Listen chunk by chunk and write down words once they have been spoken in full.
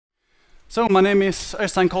So my name is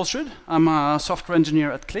Øystein Kolsrud. I'm a software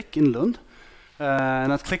engineer at LINQ in Lund.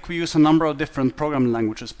 And at LINQ we use a number of different programming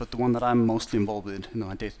languages, but the one that I'm mostly involved with in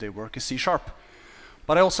my day-to-day work is C#.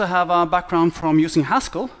 But I also have a background from using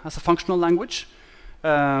Haskell as a functional language.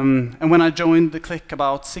 And when I joined the LINQ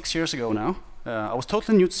about 6 years ago now, I was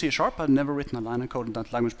totally new to C#. I'd never written a line of code in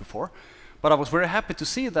that language before. But I was very happy to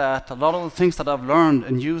see that a lot of the things that I've learned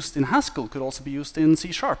and used in Haskell could also be used in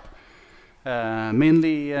C#.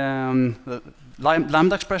 Mainly the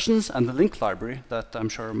lambda expressions and the LINQ library that I'm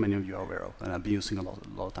sure many of you are aware of and I've been using a lot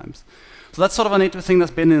of times. So that's sort of a native thing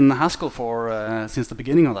that's been in Haskell for since the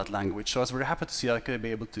beginning of that language. So I was very happy to see I could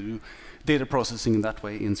be able to do data processing in that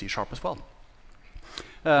way in C# as well.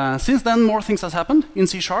 Since then, more things has happened in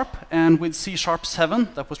C#, and with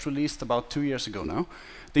C#7 that was released about 2 years ago now,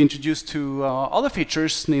 they introduced two other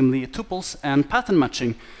features, namely tuples and pattern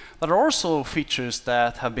matching, that are also features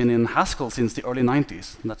that have been in Haskell since the early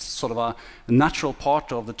 90s. And that's sort of a natural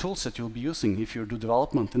part of the tools that you'll be using if you do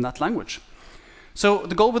development in that language. So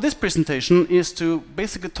the goal with this presentation is to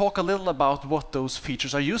basically talk a little about what those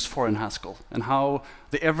features are used for in Haskell and how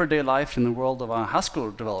the everyday life in the world of a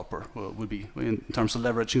Haskell developer would be in terms of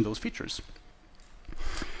leveraging those features.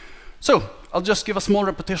 So I'll just give a small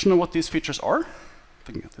repetition of what these features are. If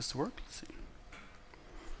I can get this to work, let's see.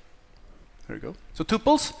 There we go. So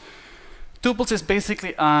tuples. Tuples is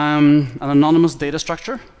basically an anonymous data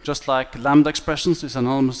structure, just like lambda expressions is an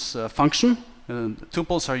anonymous function.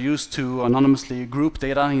 Tuples are used to anonymously group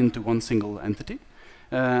data into one single entity.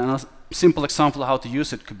 And a simple example of how to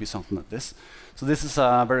use it could be something like this. So this is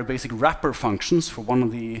a very basic wrapper functions for one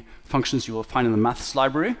of the functions you will find in the maths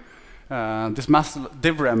library. This math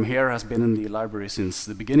divrem here has been in the library since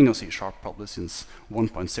the beginning of C#, probably since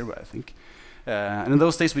 1.0, I think. And in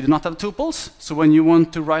those days we did not have tuples, so when you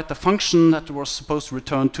want to write a function that was supposed to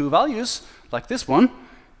return two values, like this one,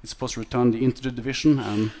 it's supposed to return the integer division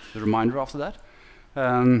and the remainder after that.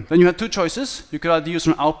 Then you had two choices. You could either use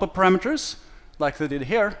an output parameters, like they did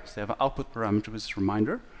here, so they have an output parameter with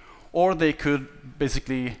reminder, or they could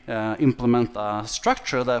basically implement a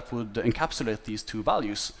structure that would encapsulate these two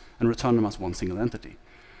values and return them as one single entity.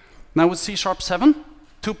 Now with C#7,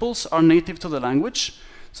 tuples are native to the language.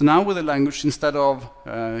 So now with the language, instead of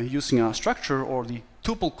using a structure, or the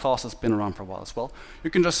tuple class has been around for a while as well, you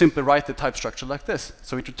can just simply write the type structure like this.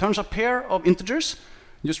 So it returns a pair of integers,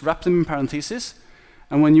 you just wrap them in parentheses,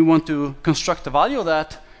 and when you want to construct the value of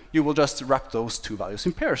that, you will just wrap those two values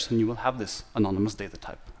in pairs, and you will have this anonymous data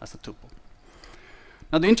type as a tuple.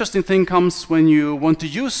 Now the interesting thing comes when you want to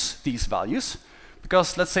use these values,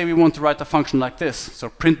 because let's say we want to write a function like this. So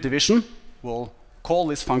print division will call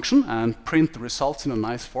this function and print the results in a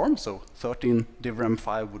nice form. So 13 divrem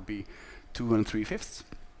 5 would be 2 3/5.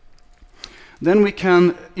 Then we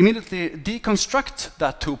can immediately deconstruct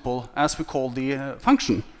that tuple as we call the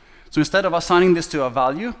function. So instead of assigning this to a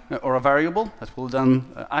value or a variable that will then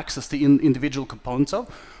access the individual components of,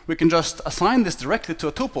 we can just assign this directly to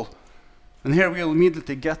a tuple. And here we'll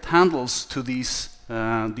immediately get handles to these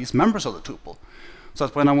members of the tuple. So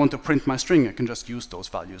that when I want to print my string, I can just use those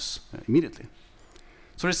values immediately.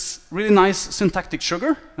 So it's really nice syntactic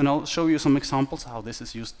sugar, and I'll show you some examples of how this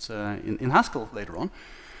is used in Haskell later on.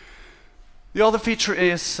 The other feature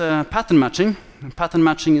is pattern matching. And pattern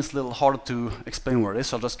matching is a little harder to explain where it is,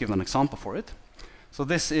 so I'll just give an example for it. So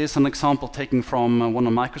this is an example taken from one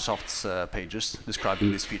of Microsoft's pages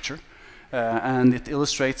describing this feature. And it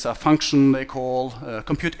illustrates a function they call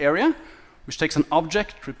compute area, which takes an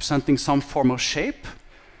object representing some form of shape.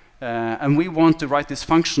 And we want to write this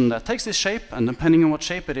function that takes this shape, and depending on what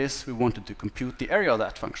shape it is, we wanted to compute the area of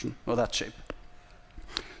that function, or that shape.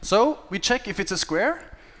 So we check if it's a square.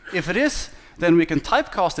 If it is, then we can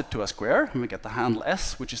typecast it to a square, and we get the handle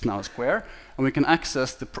s, which is now a square, and we can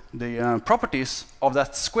access the properties of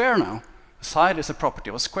that square now. The side is a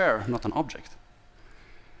property of a square, not an object.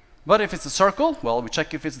 But if it's a circle, well, we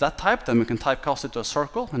check if it's that type, then we can typecast it to a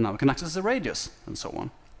circle, and now we can access the radius, and so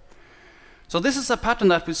on. So this is a pattern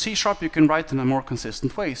that with C# you can write in a more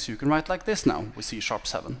consistent way. So you can write like this now with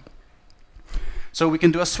C#7. So we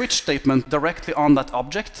can do a switch statement directly on that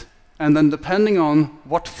object, and then depending on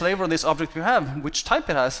what flavor of this object we have, which type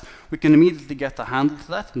it has, we can immediately get a handle to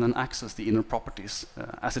that and then access the inner properties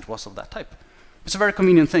as it was of that type. It's a very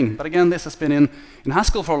convenient thing, but again, this has been in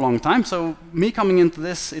Haskell for a long time, so me coming into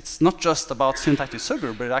this, it's not just about syntactic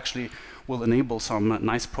sugar, but it actually will enable some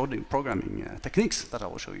nice programming techniques that I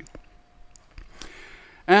will show you.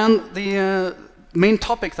 And the main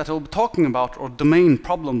topic that I'll be talking about, or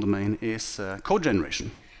problem domain, is code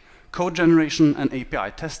generation. Code generation and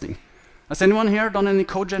API testing. Has anyone here done any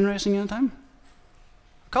code generation in time?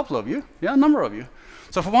 A couple of you, yeah, a number of you.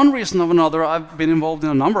 So for one reason or another, I've been involved in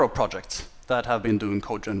a number of projects that have been doing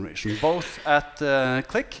code generation, both at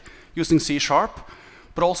Click, using C#,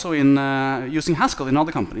 but also in using Haskell in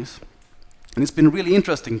other companies. And it's been really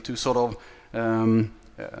interesting to sort of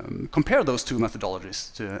compare those two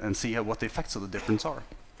methodologies and see what the effects of the difference are.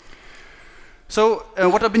 So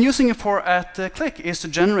what I've been using it for at Click is to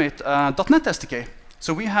generate a .NET SDK.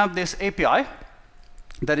 So we have this API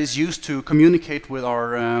that is used to communicate with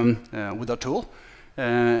our tool.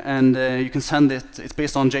 You can send it, it's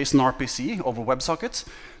based on JSON RPC over WebSockets.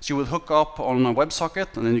 So you will hook up on a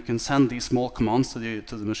WebSocket, and then you can send these small commands to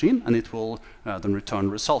the machine, and it will then return a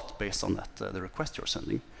result based on that, the request you're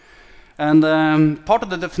sending. And part of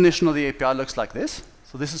the definition of the API looks like this.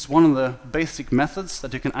 So this is one of the basic methods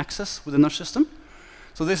that you can access within our system.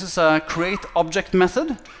 So this is a create object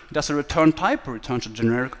method. It has a return type, it returns a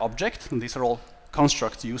generic object, and these are all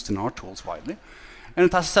constructs used in our tools widely. And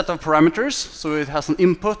it has a set of parameters, so it has an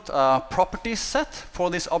input properties set for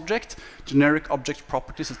this object. Generic object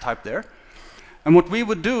properties is typed there. And what we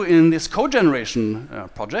would do in this code generation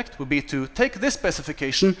project would be to take this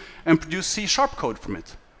specification and produce C# code from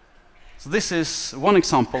it. So this is one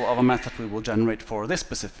example of a method we will generate for this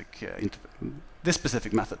specific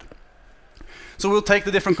method. So we'll take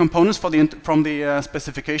the different components from the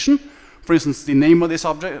specification. For instance, the name of this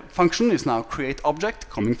object function is now create object,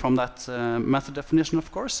 coming from that method definition,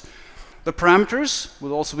 of course. The parameters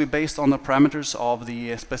will also be based on the parameters of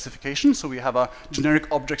the specification. So we have a generic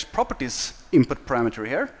objects properties input parameter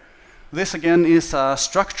here. This again is a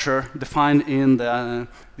structure defined in the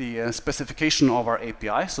specification of our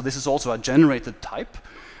API. So this is also a generated type.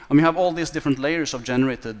 And we have all these different layers of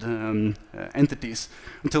generated entities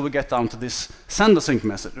until we get down to this send async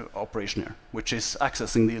message operation here, which is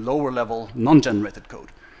accessing the lower level non-generated code.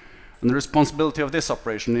 And the responsibility of this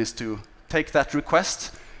operation is to take that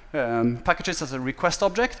request, package it as a request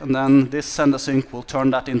object, and then this send async will turn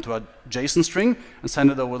that into a JSON string and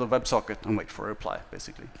send it over the WebSocket and wait for a reply,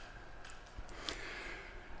 basically.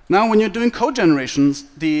 Now, when you're doing code generations,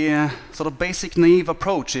 the sort of basic naive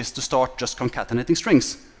approach is to start just concatenating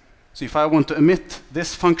strings. So if I want to emit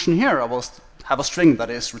this function here, I will have a string that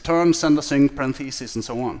is return, send async, parentheses, and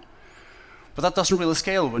so on. But that doesn't really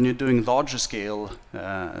scale when you're doing larger scale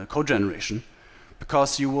code generation,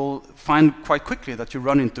 because you will find quite quickly that you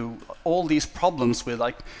run into all these problems with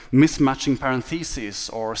like mismatching parentheses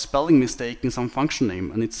or spelling mistake in some function name,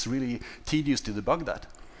 and it's really tedious to debug that.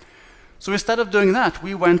 So instead of doing that,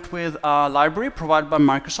 we went with a library provided by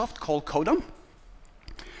Microsoft called Codom.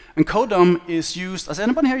 And Codom is used, has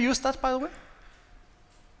anybody here used that, by the way?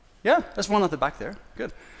 Yeah, there's one at the back there,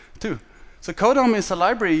 good, 2. So Codom is a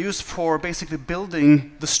library used for basically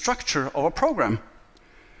building the structure of a program.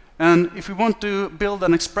 And if we want to build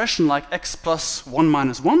an expression like x plus 1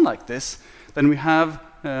 minus 1 like this, then we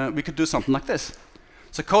could do something like this.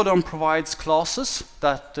 So Codom provides classes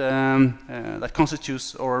that, that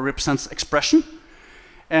constitutes or represents expression.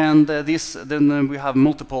 And then we have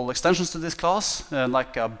multiple extensions to this class,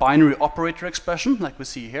 like a binary operator expression, like we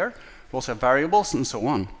see here. We also have variables and so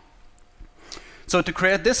on. So to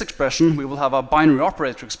create this expression, we will have a binary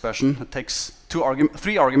operator expression that takes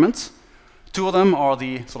 3 arguments. 2 of them are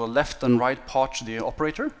the sort of left and right parts of the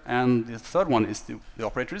operator, and the third one is the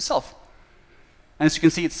operator itself. And as you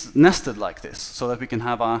can see, it's nested like this, so that we can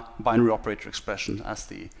have a binary operator expression as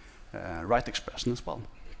the right expression as well.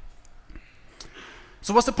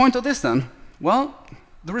 So what's the point of this then? Well,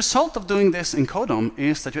 the result of doing this in Codom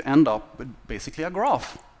is that you end up with basically a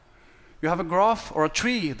graph. You have a graph or a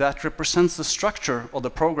tree that represents the structure of the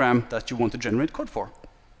program that you want to generate code for.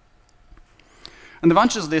 And the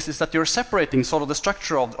advantage of this is that you're separating sort of the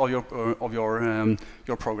structure of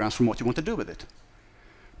your programs from what you want to do with it.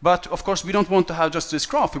 But of course, we don't want to have just this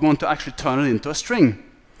graph. We want to actually turn it into a string.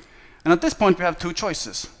 And at this point, we have 2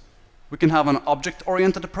 choices. We can have an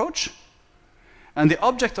object-oriented approach. And the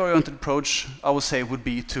object-oriented approach, I would say, would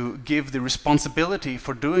be to give the responsibility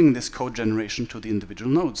for doing this code generation to the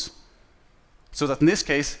individual nodes. So that in this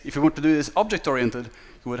case, if you want to do this object-oriented,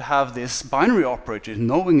 you would have this binary operator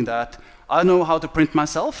knowing that I know how to print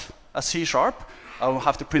myself as C#. I will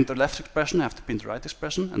have to print the left expression, I have to print the right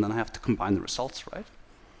expression, and then I have to combine the results, right?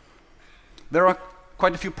 There are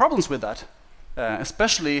quite a few problems with that,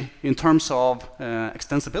 especially in terms of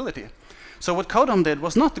extensibility. So what Codom did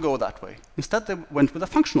was not to go that way. Instead, they went with a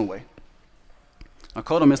functional way. Now,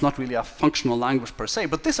 Codom is not really a functional language per se,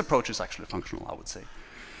 but this approach is actually functional, I would say.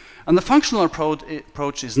 And the functional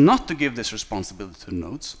approach is not to give this responsibility to the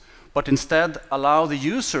nodes, but instead allow the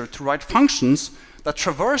user to write functions that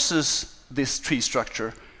traverses this tree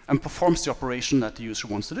structure and performs the operation that the user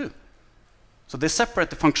wants to do. So they separate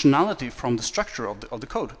the functionality from the structure of the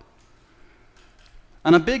code.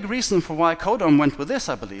 And a big reason for why Codon went with this,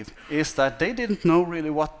 I believe, is that they didn't know really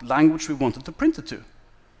what language we wanted to print it to.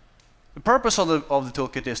 The purpose of the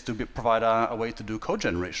toolkit is to provide a way to do code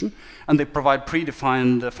generation, and they provide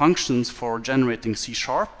predefined functions for generating C#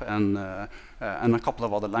 and a couple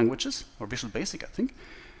of other languages, or Visual Basic, I think.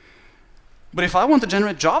 But if I want to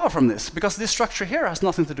generate Java from this, because this structure here has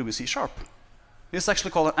nothing to do with C#, it's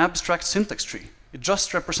actually called an abstract syntax tree. It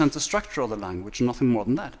just represents the structure of the language, and nothing more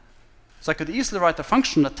than that. So I could easily write a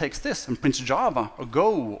function that takes this and prints Java, or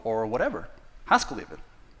Go, or whatever, Haskell even.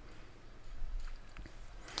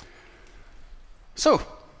 So,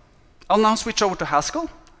 I'll now switch over to Haskell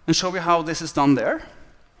and show you how this is done there.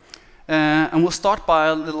 And we'll start by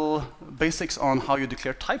a little basics on how you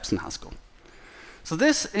declare types in Haskell. So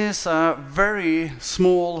this is a very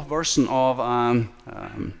small version of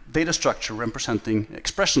data structure representing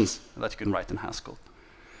expressions that you can write in Haskell.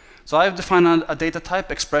 So I've defined a data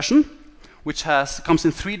type expression, which comes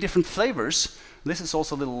in 3 different flavors. This is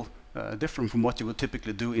also a little different from what you would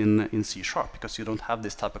typically do in C#, because you don't have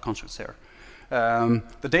this type of constructs here.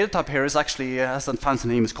 The data type here is actually, has a fancy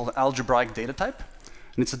name, it's called an algebraic data type.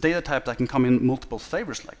 And it's a data type that can come in multiple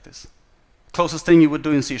flavors like this. Closest thing you would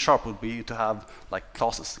do in C# would be to have like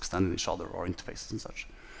classes extending each other or interfaces and such.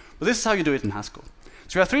 But this is how you do it in Haskell.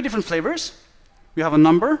 So we have 3 different flavors. We have a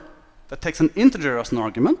number that takes an integer as an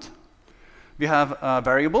argument. We have a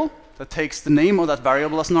variable that takes the name of that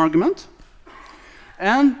variable as an argument.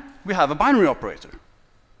 And we have a binary operator,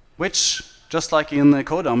 which, just like in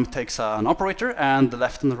Codon, takes an operator and the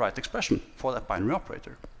left and the right expression for that binary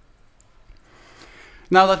operator.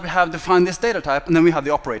 Now that we have defined this data type, and then we have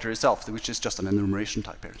the operator itself, which is just an enumeration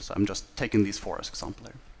type here. So I'm just taking these 4 as example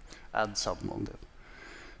here. Add, sub, and div.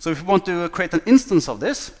 So if we want to create an instance of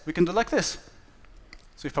this, we can do like this.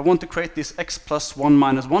 So if I want to create this x plus 1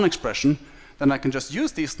 minus 1 expression, then I can just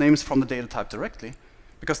use these names from the data type directly,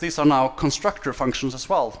 because these are now constructor functions as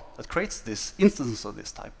well that creates this instance of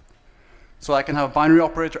this type. So I can have a binary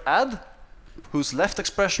operator add, whose left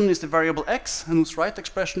expression is the variable x, and whose right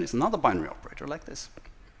expression is another binary operator like this.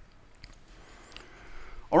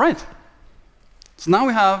 All right. So now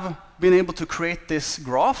we have been able to create this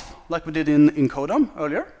graph like we did in Codon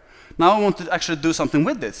earlier. Now I want to actually do something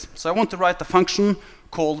with this. So I want to write a function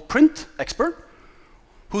called print expert,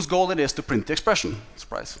 whose goal it is to print the expression.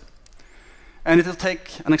 Surprise. And it will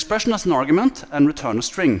take an expression as an argument and return a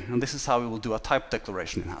string. And this is how we will do a type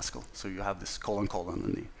declaration in Haskell. So you have this colon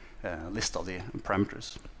in the list of the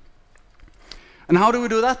parameters. And how do we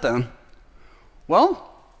do that then? Well,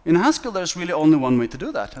 in Haskell there's really only one way to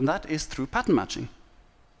do that, and that is through pattern matching.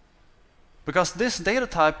 Because this data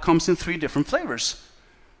type comes in 3 different flavors.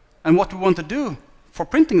 And what we want to do for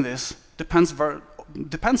printing this depends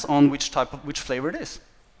on which flavor it is.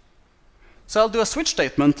 So I'll do a switch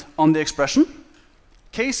statement on the expression,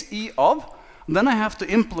 case E of, and then I have to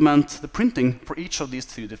implement the printing for each of these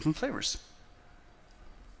 3 different flavors.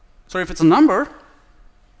 So if it's a number,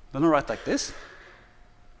 then I write like this.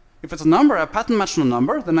 If it's a number, I pattern match on a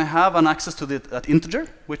number, then I have an access to that integer,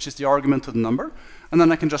 which is the argument to the number, and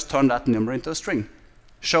then I can just turn that number into a string.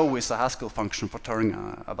 Show is a Haskell function for turning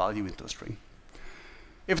a value into a string.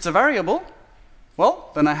 If it's a variable,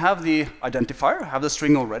 well, then I have the identifier, I have the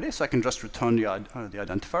string already, so I can just return the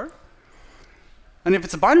identifier. And if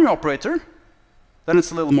it's a binary operator, then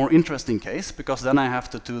it's a little more interesting case, because then I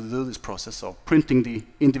have to do this process of printing the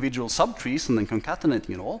individual subtrees and then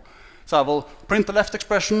concatenating it all. So I will print the left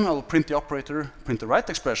expression, I will print the operator, print the right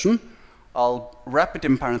expression, I'll wrap it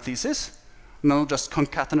in parentheses, and then I'll just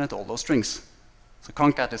concatenate all those strings. So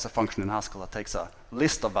concat is a function in Haskell that takes a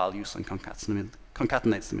list of values and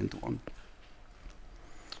concatenates them into one.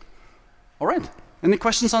 All right, any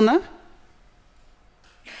questions on that?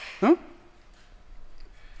 No?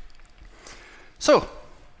 So,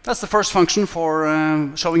 that's the first function for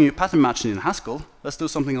showing you pattern matching in Haskell. Let's do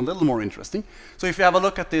something a little more interesting. So if you have a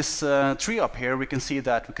look at this tree up here, we can see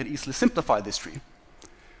that we could easily simplify this tree.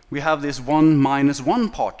 We have this 1 minus 1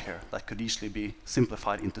 part here that could easily be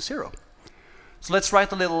simplified into 0. So let's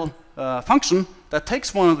write a little function that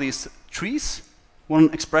takes one of these trees,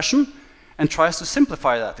 one expression, and tries to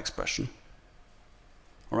simplify that expression.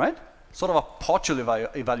 All right? Sort of a partial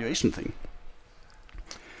evaluation thing.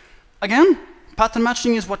 Again, pattern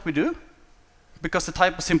matching is what we do, because the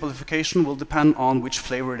type of simplification will depend on which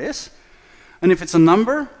flavor it is. And if it's a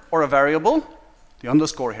number or a variable, the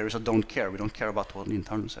underscore here is a don't care. We don't care about what the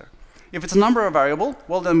internals are. If it's a number or a variable,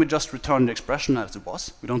 well, then we just return the expression as it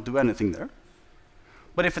was. We don't do anything there.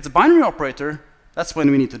 But if it's a binary operator, that's when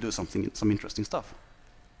we need to do some interesting stuff.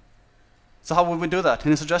 So how would we do that?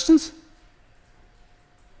 Any suggestions?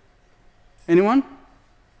 Anyone?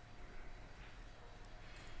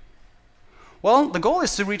 Well, the goal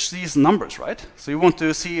is to reach these numbers, right? So you want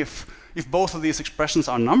to see if both of these expressions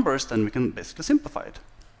are numbers, then we can basically simplify it.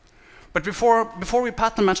 But before we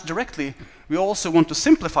pattern match directly, we also want to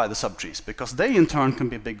simplify the subtrees, because they in turn can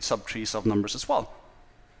be big subtrees of numbers as well,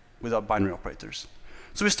 without binary operators.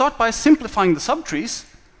 So we start by simplifying the subtrees,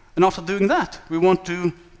 and after doing that, we want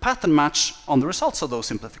to pattern match on the results of those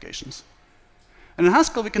simplifications. And in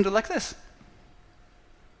Haskell, we can do like this.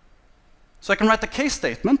 So I can write a case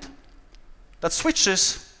statement that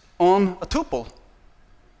switches on a tuple.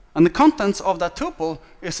 And the contents of that tuple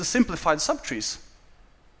is the simplified subtrees.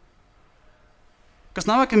 Because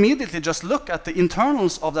now I can immediately just look at the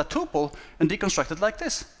internals of that tuple and deconstruct it like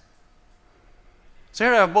this. So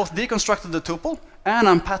here I have both deconstructed the tuple and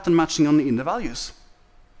I'm pattern matching on the inner values.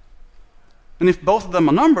 And if both of them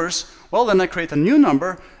are numbers, well, then I create a new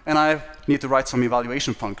number and I need to write some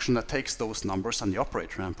evaluation function that takes those numbers and the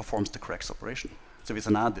operator and performs the correct operation. So if it's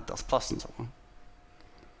an add, it does plus and so on.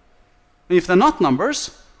 And if they're not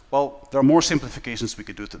numbers, well, there are more simplifications we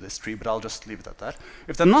could do to this tree, but I'll just leave it at that.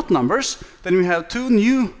 If they're not numbers, then we have two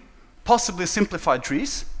new, possibly simplified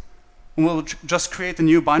trees, and we'll just create a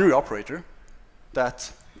new binary operator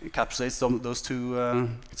that encapsulates those two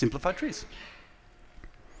simplified trees.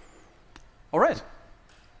 All right.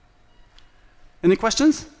 Any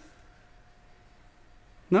questions?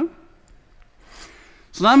 No?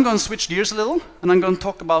 So now I'm going to switch gears a little, and I'm going to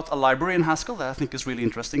talk about a library in Haskell that I think is really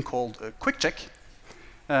interesting called QuickCheck.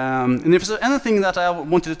 And if there's anything that I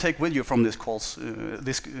wanted to take with you from this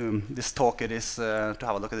talk, it is to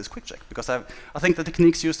have a look at this QuickCheck, because I think the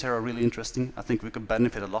techniques used here are really interesting. I think we could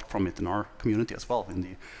benefit a lot from it in our community as well, in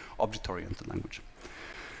the object-oriented language.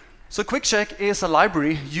 So QuickCheck is a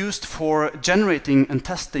library used for generating and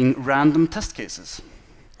testing random test cases.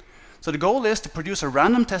 So the goal is to produce a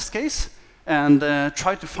random test case and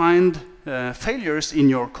try to find failures in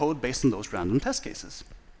your code based on those random test cases.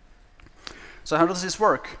 So how does this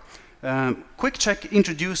work? QuickCheck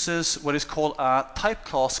introduces what is called a type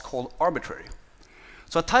class called arbitrary.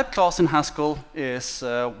 So a type class in Haskell is,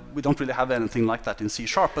 we don't really have anything like that in C#,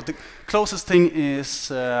 but the closest thing is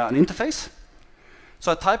an interface.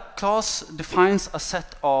 So a type class defines a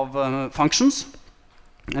set of functions,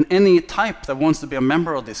 and any type that wants to be a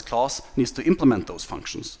member of this class needs to implement those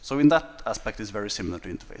functions. So in that aspect, it's very similar to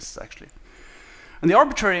interfaces, actually. And the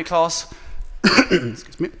arbitrary class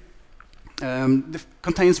excuse me,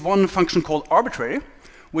 contains one function called arbitrary,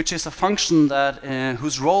 which is a function that,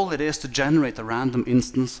 whose role it is to generate a random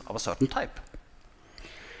instance of a certain type.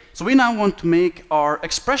 So we now want to make our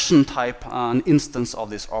expression type an instance of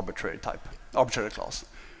this arbitrary class.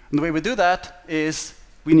 And the way we do that is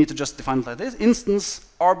we need to just define it like this: instance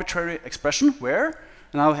arbitrary expression where,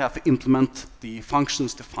 and now we have to implement the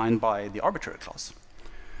functions defined by the arbitrary class.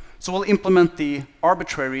 So we'll implement the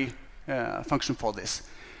arbitrary function for this.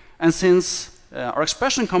 And since our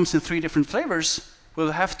expression comes in 3 different flavors,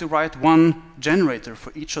 we'll have to write one generator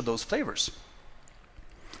for each of those flavors.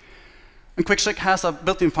 And QuickCheck has a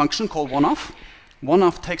built-in function called oneof.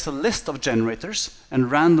 Oneof takes a list of generators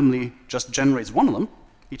and randomly just generates one of them.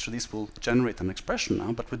 Each of these will generate an expression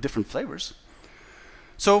now, but with different flavors.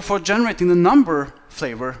 So for generating the number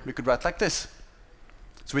flavor, we could write like this.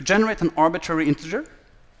 So we generate an arbitrary integer,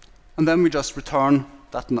 and then we just return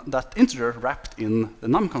that integer wrapped in the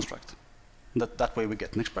num construct. That way we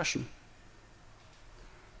get an expression.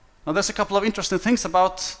 Now there's a couple of interesting things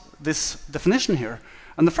about this definition here.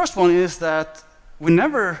 And the first one is that we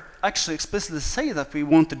never actually explicitly say that we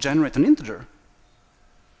want to generate an integer.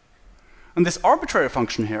 And this arbitrary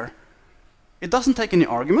function here, it doesn't take any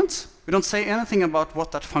arguments. We don't say anything about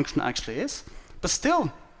what that function actually is. But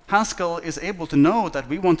still, Haskell is able to know that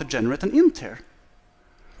we want to generate an int here.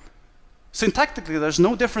 Syntactically, there's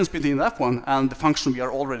no difference between that one and the function we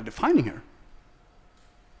are already defining here.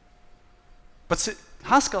 But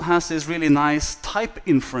Haskell has this really nice type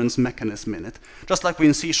inference mechanism in it. Just like we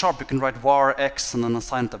in C# you can write var x and then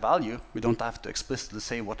assign it a value. We don't have to explicitly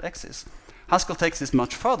say what x is. Haskell takes this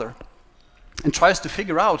much further and tries to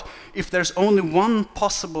figure out if there's only one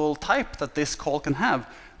possible type that this call can have,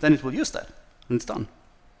 then it will use that, and it's done.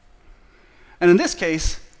 And in this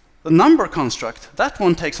case, the number construct, that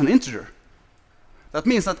one takes an integer. That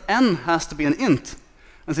means that n has to be an int.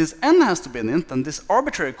 And since n has to be an int, then this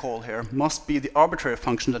arbitrary call here must be the arbitrary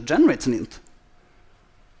function that generates an int.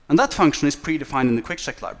 And that function is predefined in the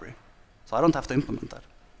QuickCheck library. So I don't have to implement that.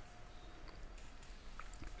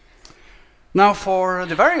 Now for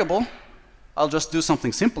the variable, I'll just do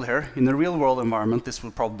something simple here. In a real-world environment, this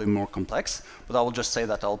will probably be more complex, but I will just say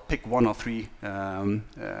that I'll pick one of three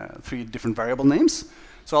different variable names.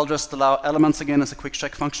 So I'll just allow elements again as a quick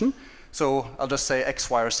check function. So I'll just say x,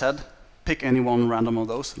 y, or z, pick any one random of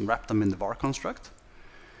those and wrap them in the var construct.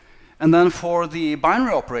 And then for the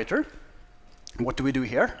binary operator, what do we do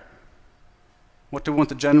here? What do we want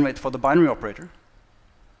to generate for the binary operator?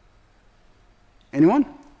 Anyone?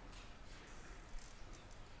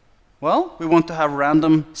 Well, we want to have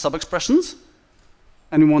random sub-expressions,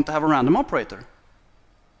 and we want to have a random operator.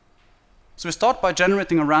 So we start by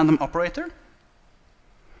generating a random operator.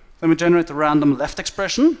 Then we generate a random left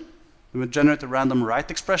expression. Then we generate a random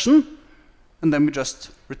right expression. And then we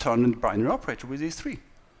just return the binary operator with these three.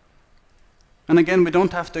 And again, we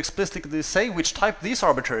don't have to explicitly say which type these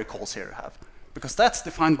arbitrary calls here have, because that's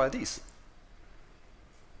defined by these.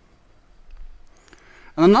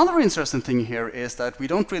 And another interesting thing here is that we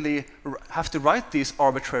don't really have to write these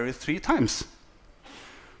arbitrary 3 times.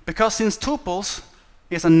 Because since tuples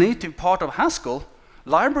is a native part of Haskell,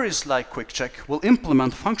 libraries like QuickCheck will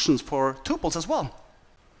implement functions for tuples as well.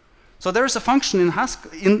 So there is a function in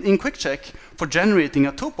QuickCheck for generating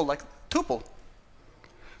a tuple like tuple.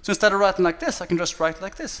 So instead of writing like this, I can just write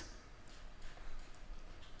like this.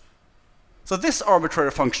 So this arbitrary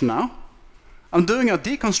function now, I'm doing a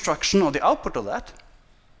deconstruction of the output of that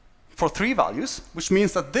for 3 values, which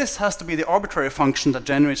means that this has to be the arbitrary function that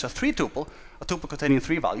generates a 3 tuple, a tuple containing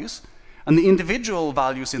 3 values, and the individual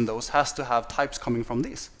values in those has to have types coming from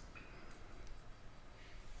these.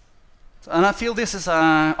 And I feel this is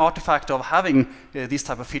an artifact of having these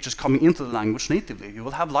type of features coming into the language natively. You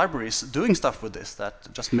will have libraries doing stuff with this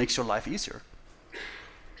that just makes your life easier.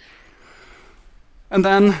 And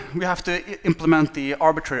then we have to implement the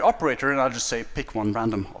arbitrary operator, and I'll just say pick one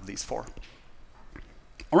random of these 4.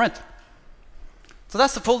 All right. So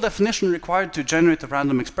that's the full definition required to generate a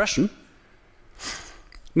random expression.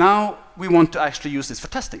 Now we want to actually use this for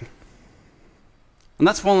testing. And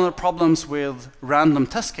that's one of the problems with random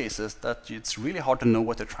test cases, that it's really hard to know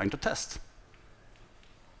what they're trying to test.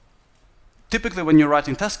 Typically, when you're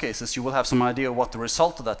writing test cases, you will have some idea of what the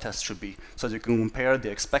result of that test should be, so that you can compare the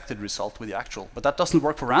expected result with the actual. But that doesn't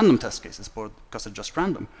work for random test cases, because they're just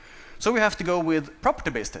random. So we have to go with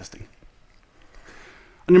property-based testing.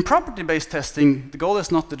 And in property-based testing, the goal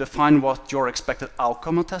is not to define what your expected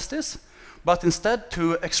outcome of test is, but instead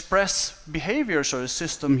to express behaviors or a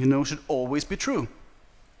system you know should always be true.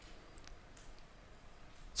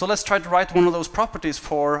 So let's try to write one of those properties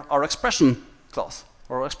for our expression class,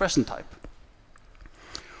 or our expression type.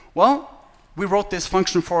 Well, we wrote this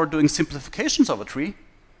function for doing simplifications of a tree.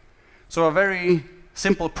 So a very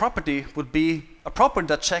simple property would be a property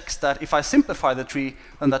that checks that if I simplify the tree,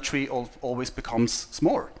 then that tree always becomes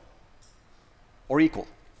smaller, or equal.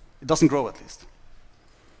 It doesn't grow, at least.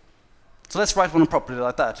 So let's write one property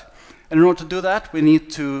like that. And in order to do that, we need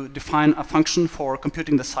to define a function for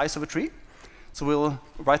computing the size of a tree. So we'll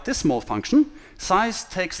write this small function. Size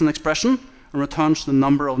takes an expression and returns the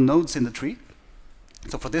number of nodes in the tree.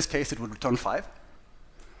 So for this case, it would return 5.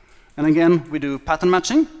 And again, we do pattern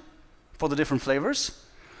matching for the different flavors.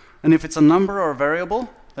 And if it's a number or a variable,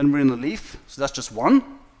 then we're in the leaf. So that's just 1.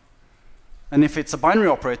 And if it's a binary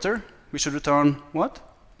operator, we should return what?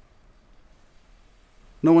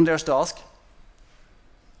 No one dares to ask.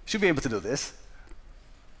 Should be able to do this.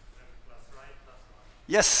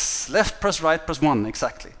 Yes, left plus right plus 1,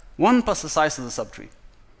 exactly. 1 plus the size of the subtree.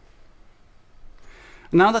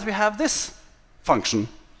 Now that we have this function,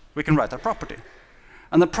 we can write our property.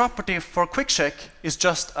 And the property for QuickCheck is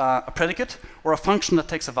just a predicate or a function that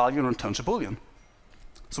takes a value and returns a Boolean.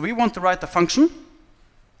 So we want to write a function.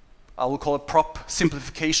 I will call it prop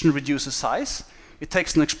simplification reduces size. It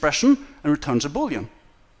takes an expression and returns a Boolean.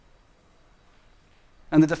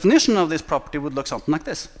 And the definition of this property would look something like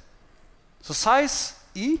this. So size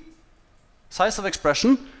E, size of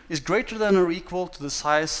expression, is greater than or equal to the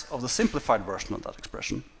size of the simplified version of that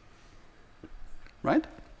expression. Right?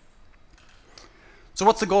 So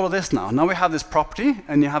what's the goal of this now? Now we have this property,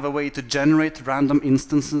 and you have a way to generate random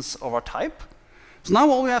instances of our type. So now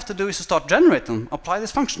all we have to do is to start generating, apply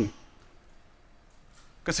this function.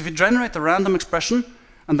 Because if you generate a random expression,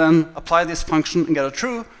 and then apply this function and get a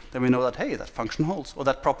true, then we know that, hey, that function holds, or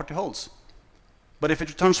that property holds. But if it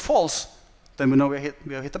returns false, then we know we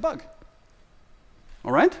have hit a bug.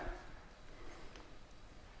 All right?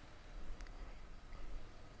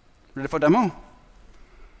 Ready for demo?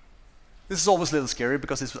 This is always a little scary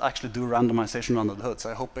because this will actually do randomization under the hood,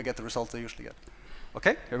 so I hope I get the results I usually get.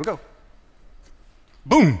 Okay, here we go.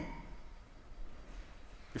 Boom!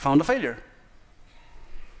 We found a failure.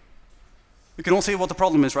 You can all see what the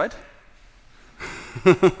problem is, right?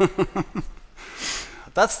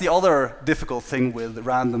 That's the other difficult thing with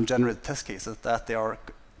random generated test cases, that they are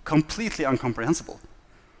completely incomprehensible.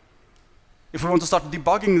 if we want to start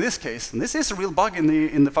debugging this case, and this is a real bug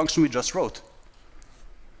in the function we just wrote,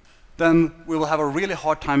 then we will have a really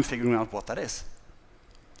hard time figuring out what that is.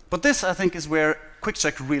 But this, I think, is where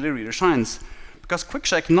QuickCheck really, really shines. Because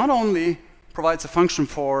QuickCheck not only provides a function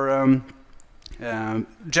for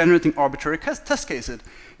generating arbitrary test cases,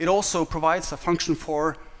 it also provides a function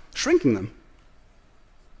for shrinking them.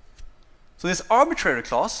 So this arbitrary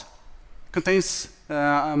class contains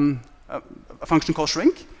a function called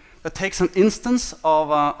shrink that takes an instance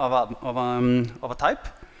of a type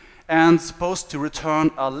and is supposed to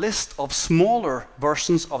return a list of smaller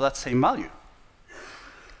versions of that same value.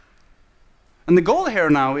 And the goal here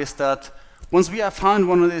now is that once we have found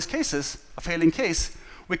one of these cases, a failing case,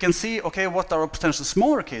 we can see, okay, what are potential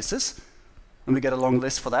smaller cases, and we get a long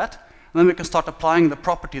list for that. And then we can start applying the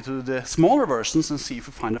property to the smaller versions and see if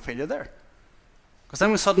we find a failure there. Because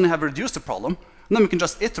then we suddenly have reduced the problem, and then we can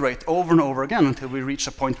just iterate over and over again until we reach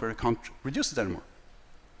a point where we can't reduce it anymore.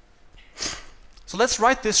 So let's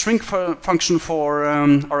write this shrink function for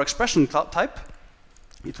our expression type.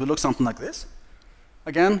 It will look something like this.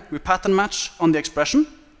 Again, we pattern match on the expression.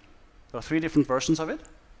 There are 3 different versions of it.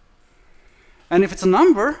 And if it's a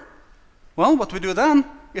number, well, what we do then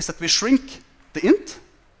is that we shrink the int.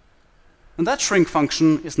 And that shrink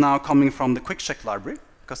function is now coming from the QuickCheck library,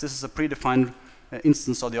 because this is a predefined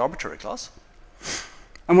instance of the arbitrary class.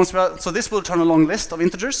 And so this will return a long list of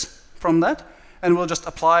integers from that, and we'll just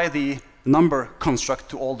apply the number construct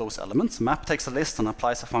to all those elements. Map takes a list and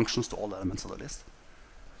applies the functions to all the elements of the list.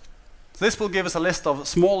 So this will give us a list of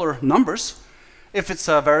smaller numbers. If it's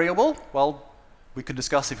a variable, well, we could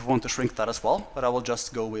discuss if we want to shrink that as well, but I will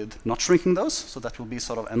just go with not shrinking those, so that will be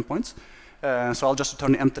sort of endpoints. So I'll just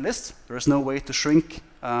return the empty list. There is no way to shrink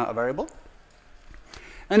a variable.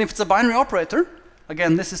 And if it's a binary operator,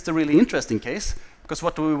 again, this is the really interesting case, because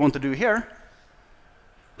what do we want to do here?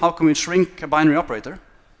 How can we shrink a binary operator?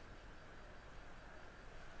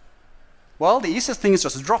 Well, the easiest thing is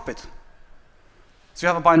just to drop it. So you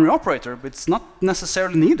have a binary operator, but it's not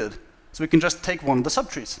necessarily needed. So we can just take one of the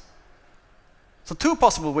subtrees. So 2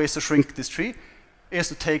 possible ways to shrink this tree is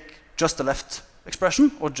to take just the left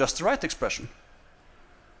expression or just the right expression.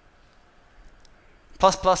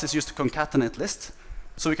 ++ is used to concatenate lists,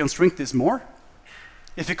 so we can shrink this more.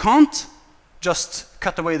 If you can't just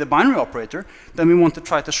cut away the binary operator, then we want to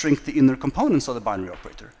try to shrink the inner components of the binary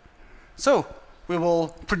operator. So we will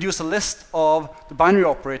produce a list of the binary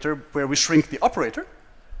operator where we shrink the operator.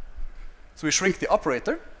 So we shrink the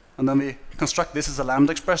operator, and then we construct this as a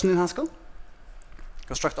lambda expression in Haskell.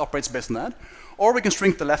 Construct operates based on that. Or we can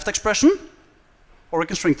shrink the left expression, or we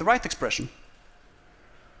can shrink the right expression.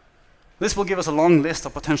 This will give us a long list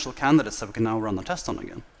of potential candidates that we can now run a test on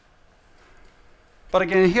again. But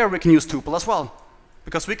again, here we can use tuple as well,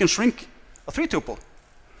 because we can shrink a 3-tuple.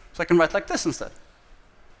 So I can write like this instead.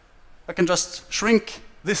 I can just shrink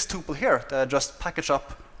this tuple here that I just package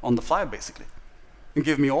up on the fly, basically, and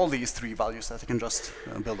give me all these 3 values that I can just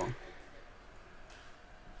build on.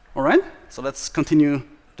 All right, so let's continue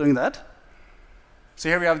doing that. So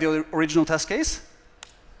here we have the original test case.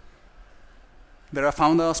 There I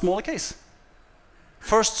found a smaller case.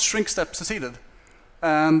 First shrink step succeeded.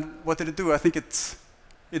 And what did it do? I think it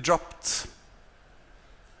dropped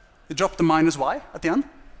the -y at the end.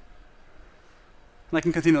 And I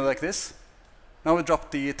can continue like this. Now we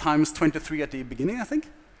dropped the times 23 at the beginning, I think.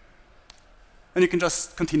 And you can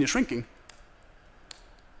just continue shrinking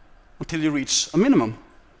until you reach a minimum.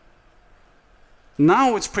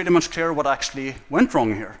 Now it's pretty much clear what actually went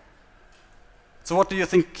wrong here. So what do you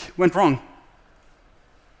think went wrong?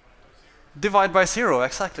 Divide by 0,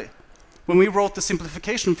 exactly. When we wrote the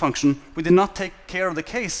simplification function, we did not take care of the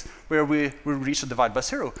case where we reach a divide by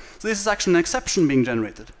 0. So this is actually an exception being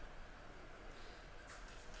generated.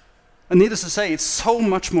 And needless to say, it's so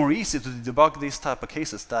much more easy to debug these type of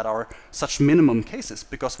cases that are such minimum cases,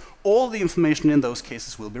 because all the information in those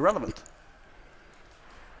cases will be relevant.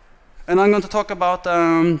 And I'm going to talk about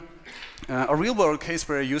a real-world case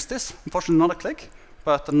where I used this. Unfortunately, not a Click,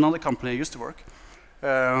 but another company I used to work,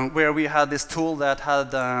 where we had this tool that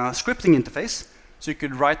had a scripting interface. So you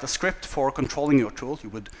could write a script for controlling your tool. You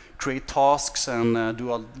would create tasks and do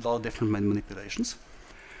a lot of different manipulations.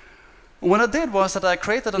 What I did was that I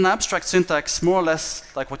created an abstract syntax, more or less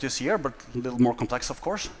like what you see here, but a little more complex, of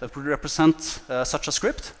course, that would represent such a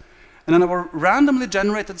script. And then I were randomly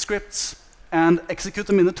generated scripts and execute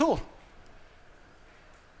them in the tool.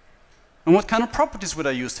 And what kind of properties would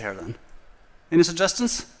I use here then? Any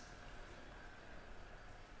suggestions?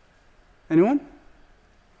 Anyone?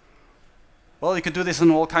 Well, you could do this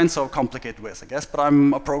in all kinds of complicated ways, I guess, but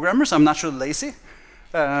I'm a programmer, so I'm naturally lazy.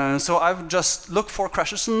 So I would just look for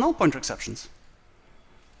crashes and null pointer exceptions.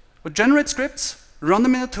 Would generate scripts, run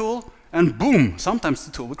them in a tool, and boom, sometimes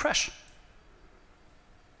the tool would crash.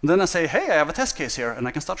 And then I say, hey, I have a test case here, and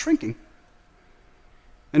I can start shrinking.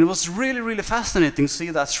 And it was really, really fascinating to see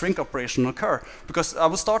that shrink operation occur, because I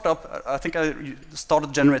would start up, I think I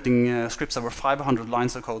started generating scripts that were 500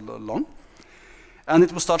 lines of code long, and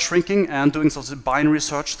it would start shrinking and doing sort of binary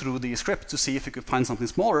search through the script to see if it could find something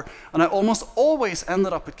smaller. And I almost always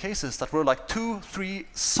ended up with cases that were like 2, 3,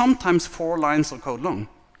 sometimes 4 lines of code long.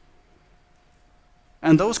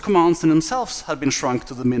 And those commands in themselves had been shrunk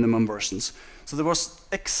to the minimum versions. So there was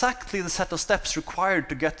exactly the set of steps required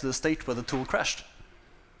to get to the state where the tool crashed.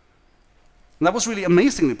 And that was really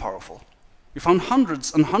amazingly powerful. We found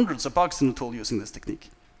hundreds and hundreds of bugs in the tool using this technique.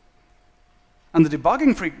 And the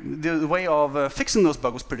debugging, the way of fixing those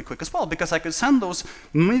bugs was pretty quick as well, because I could send those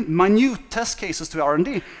minute test cases to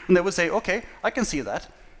R&D, and they would say, OK, I can see that,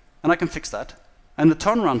 and I can fix that. And the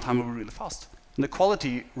turnaround time would be really fast. And the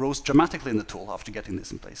quality rose dramatically in the tool after getting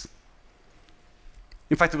this in place.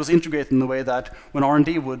 In fact, it was integrated in the way that when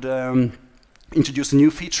R&D would introduce a new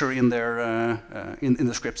feature in their in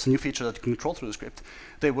the scripts, a new feature that you can control through the script,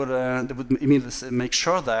 they would immediately make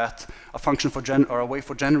sure that a function for or a way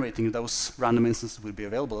for generating those random instances would be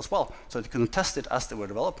available as well, so that you can test it as they were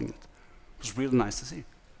developing it. It was really nice to see.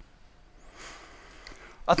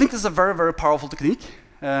 I think this is a very, very powerful technique,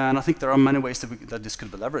 and I think there are many ways that this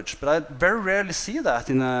could be leveraged. But I very rarely see that,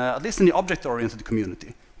 at least in the object-oriented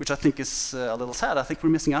community, which I think is a little sad. I think we're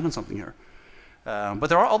missing out on something here. But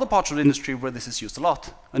there are other parts of the industry where this is used a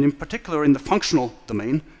lot, and in particular in the functional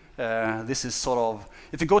domain, this is sort of,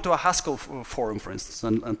 if you go to a Haskell forum, for instance,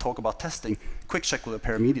 and talk about testing, quick check will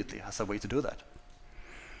appear immediately as a way to do that.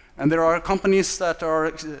 And there are companies that are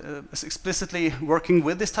explicitly working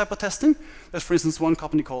with this type of testing. There's, for instance, one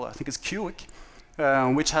company called, I think it's Quick,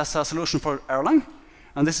 which has a solution for Erlang.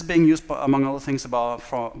 And this is being used, among other things,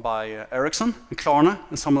 by Ericsson and Klarna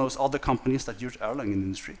and some of those other companies that use Erlang in the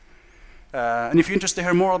industry. And if you're interested to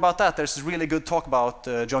hear more about that, there's a really good talk about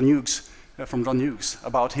John Hughes, from John Hughes,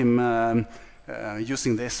 about him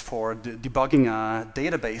using this for debugging a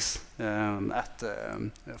database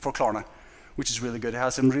for Klarna, which is really good. It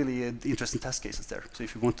has some really interesting test cases there. So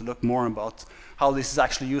if you want to look more about how this is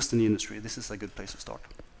actually used in the industry, this is a good place to start.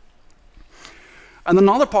 And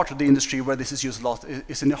another part of the industry where this is used a lot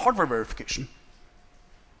is in the hardware verification.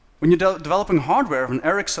 When you're developing hardware, when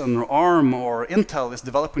Ericsson or ARM or Intel is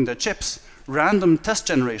developing their chips, random test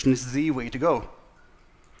generation is the way to go.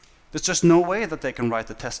 There's just no way that they can write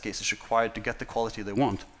the test cases required to get the quality they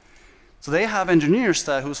want. So they have engineers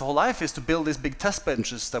whose whole life is to build these big test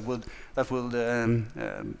benches that will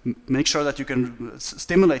make sure that you can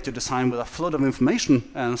stimulate your design with a flood of information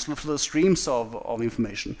and flood of streams of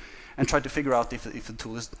information, and try to figure out if the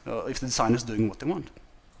tool is, if the design is doing what they want.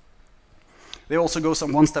 They also go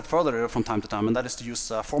one step further from time to time, and that is to use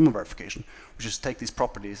formal verification, which is to take these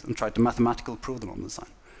properties and try to mathematically prove them on the design.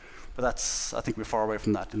 But that's, I think we're far away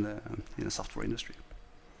from that in the software industry.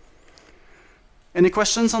 Any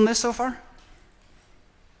questions on this so far?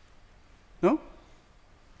 No?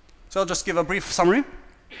 So I'll just give a brief summary.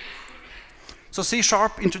 So C#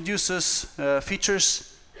 introduces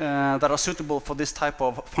features that are suitable for this type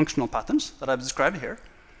of functional patterns that I've described here.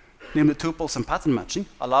 Namely, tuples and pattern matching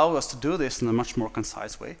allow us to do this in a much more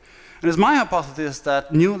concise way. And it's my hypothesis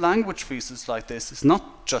that new language features like this is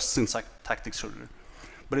not just syntactic shooter,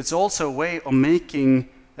 but it's also a way of making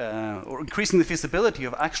or increasing the feasibility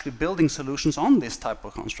of actually building solutions on this type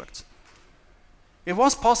of constructs. It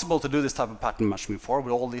was possible to do this type of pattern matching before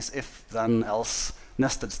with all these if, then, else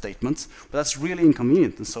nested statements, but that's really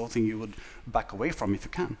inconvenient and something you would back away from if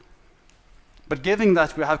you can. But given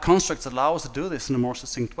that we have constructs that allow us to do this in a more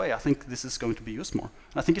succinct way, I think this is going to be used more.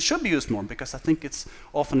 And I think it should be used more, because I think it's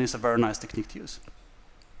often is a very nice technique to use.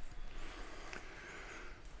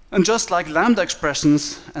 And just like lambda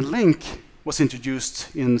expressions and LINQ was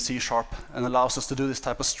introduced in C# and allows us to do this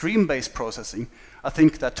type of stream-based processing, I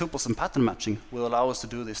think that tuples and pattern matching will allow us to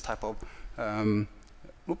do this type of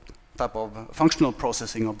functional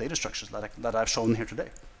processing of data structures that I've shown here today.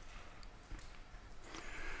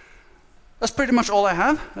 That's pretty much all I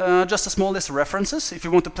have. Just a small list of references. If you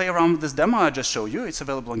want to play around with this demo I just showed you, it's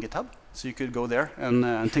available on GitHub. So you could go there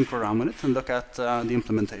and tinker around with it and look at the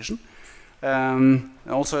implementation.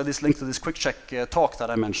 Also, this link to this quick check talk that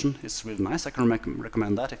I mentioned is really nice. I can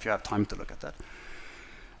recommend that if you have time to look at that.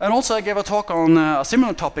 And also, I gave a talk on a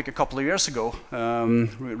similar topic a couple of years ago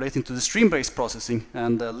relating to the stream-based processing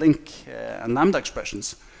and LINQ and lambda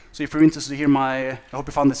expressions. So if you're interested to hear I hope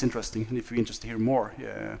you found this interesting, and if you're interested to hear more,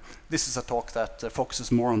 this is a talk that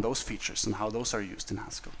focuses more on those features and how those are used in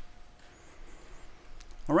Haskell.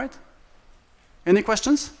 All right? Any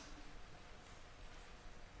questions?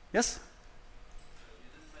 Yes? You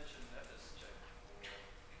didn't mention FS check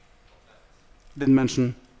or .NET. Didn't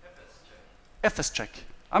mention FS check. FS check.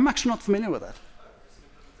 I'm actually not familiar with that. It's an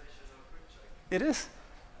implementation of quick check. It is?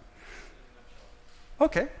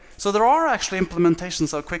 Okay. So there are actually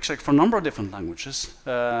implementations of quick check for a number of different languages,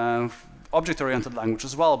 object-oriented language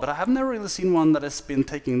as well, but I have never really seen one that has been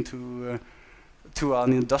taken to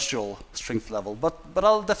an industrial strength level. But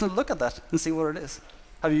I'll definitely look at that and see what it is.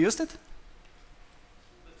 Have you used it?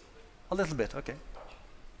 A little bit, okay.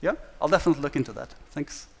 Yeah, I'll definitely look into that.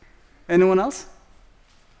 Thanks. Anyone else?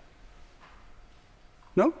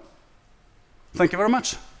 No? Thank you very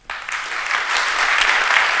much.